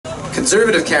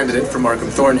Conservative candidate for Markham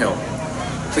Thornhill.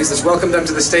 Please let's welcome them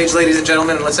to the stage, ladies and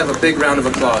gentlemen, and let's have a big round of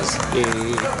applause.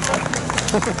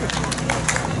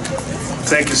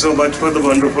 Thank you so much for the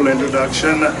wonderful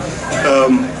introduction.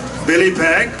 Billy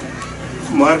Pang,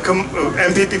 Markham,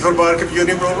 MPP for Markham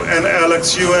Unibrow, and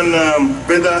Alex Ewan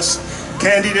with us,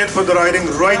 candidate for the riding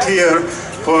right here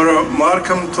for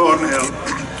Markham Thornhill.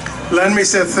 Let me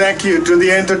say thank you to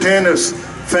the entertainers.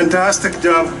 Fantastic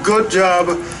job, good job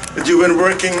that you've been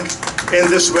working in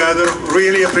this weather,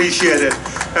 really appreciate it.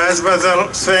 As well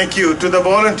as thank you to the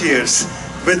volunteers.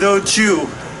 Without you,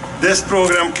 this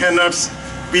program cannot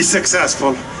be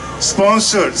successful.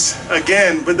 Sponsors,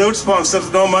 again, without sponsors,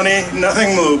 no money,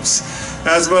 nothing moves.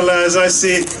 As well as I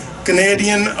see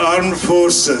Canadian Armed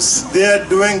Forces, they are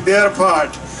doing their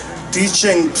part,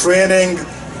 teaching, training,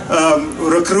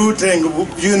 recruiting,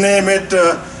 you name it.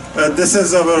 This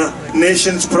is our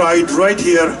nation's pride right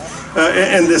here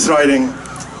in this riding.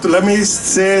 So let me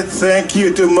say thank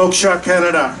you to Moksha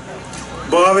Canada,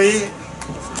 Bobby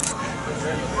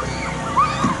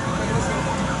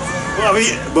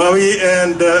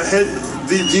and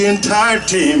the entire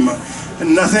team.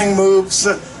 Nothing moves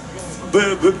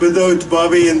without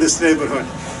Bobby in this neighborhood.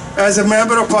 As a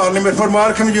member of Parliament for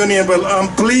Markham Unionville, I'm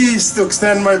pleased to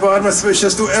extend my warmest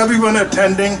wishes to everyone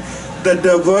attending the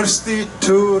Diversity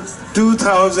Tour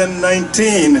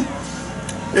 2019,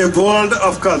 a World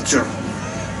of Culture,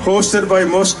 hosted by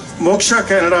Moksha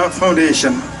Canada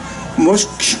Foundation.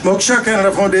 Moksha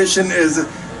Canada Foundation is a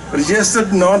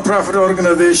registered non-profit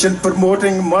organization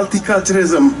promoting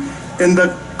multiculturalism in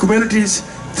the communities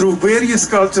through various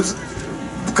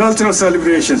cultural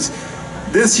celebrations.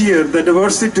 This year, the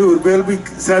Diversity Tour will be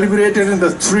celebrated in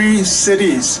the 3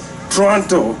 cities,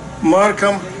 Toronto,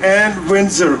 Markham, and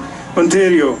Windsor,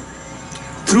 Ontario.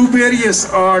 Through various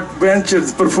art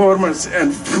ventures, performance,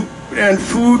 and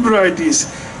food varieties,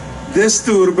 this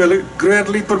tour will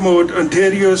greatly promote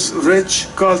Ontario's rich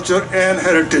culture and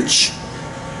heritage.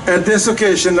 At this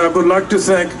occasion, I would like to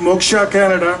thank Moksha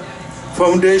Canada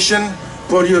Foundation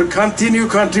for your continued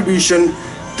contribution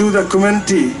to the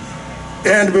community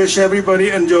and wish everybody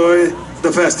enjoy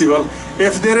the festival.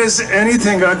 If there is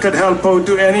anything I could help out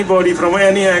to anybody from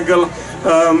any angle,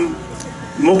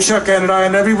 Moksha Canada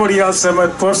and everybody else have my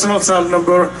personal cell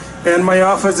number, and my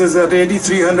office is at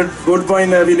 8300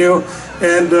 Woodbine Avenue,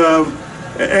 and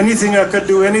anything I could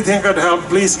do, anything could help,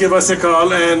 please give us a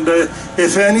call, and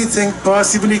if anything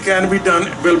possibly can be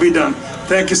done, will be done.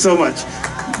 Thank you so much.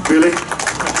 Billy.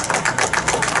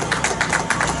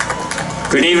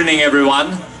 Good evening,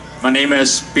 everyone. My name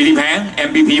is Billy Pang,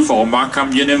 MPP for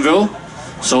Markham Unionville.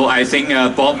 So I think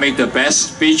Bob made the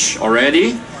best speech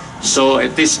already. So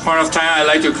at this point of time, I'd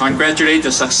like to congratulate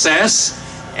the success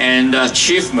and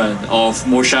achievement of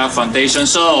Moksha Foundation.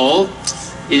 So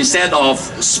instead of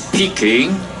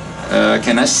speaking,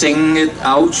 can I sing it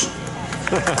out?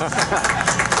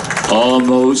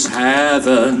 Almost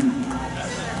heaven,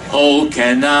 oh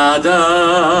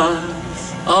Canada,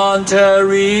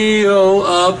 Ontario,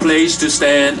 a place to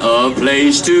stand, a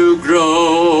place to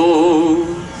grow.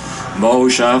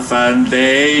 Moksha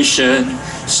Foundation,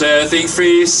 serving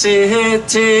free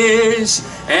cities,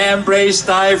 embrace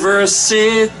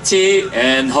diversity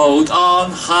and hold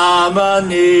on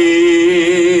harmony.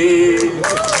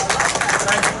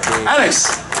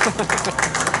 Alex.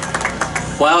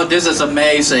 Well, this is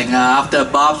amazing. After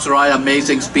Bob's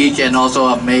amazing speech and also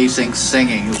amazing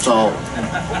singing. So,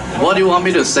 what do you want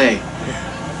me to say?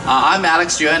 I'm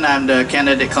Alex Yuan. I'm the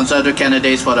conservative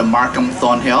candidate for the Markham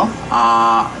Thornhill.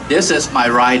 This is my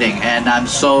riding, and I'm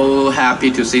so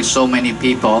happy to see so many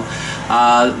people.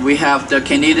 We have the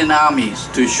Canadian Armies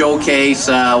to showcase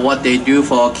what they do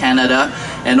for Canada,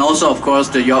 and also, of course,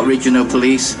 the York Regional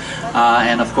Police,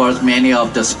 and of course, many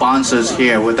of the sponsors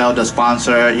here. Without the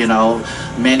sponsor, you know,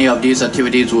 many of these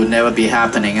activities would never be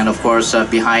happening. And of course,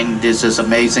 behind this is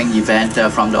amazing event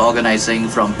from the organizing,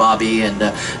 from Bobby and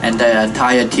the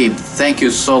entire team. Thank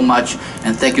you so much,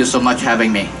 and thank you so much for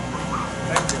having me.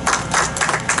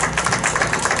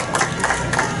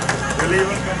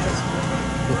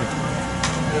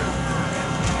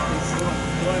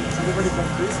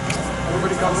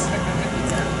 Everybody come.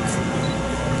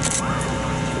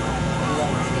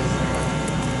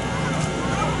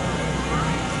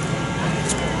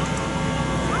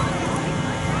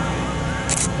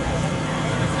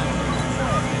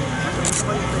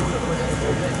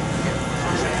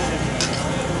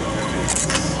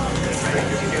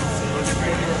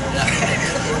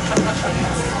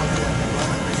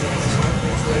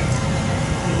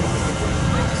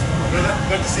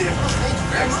 Good to see you.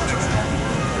 Thank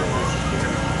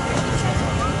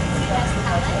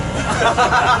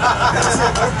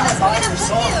you.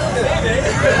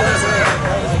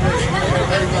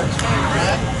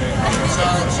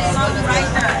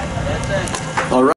 All right.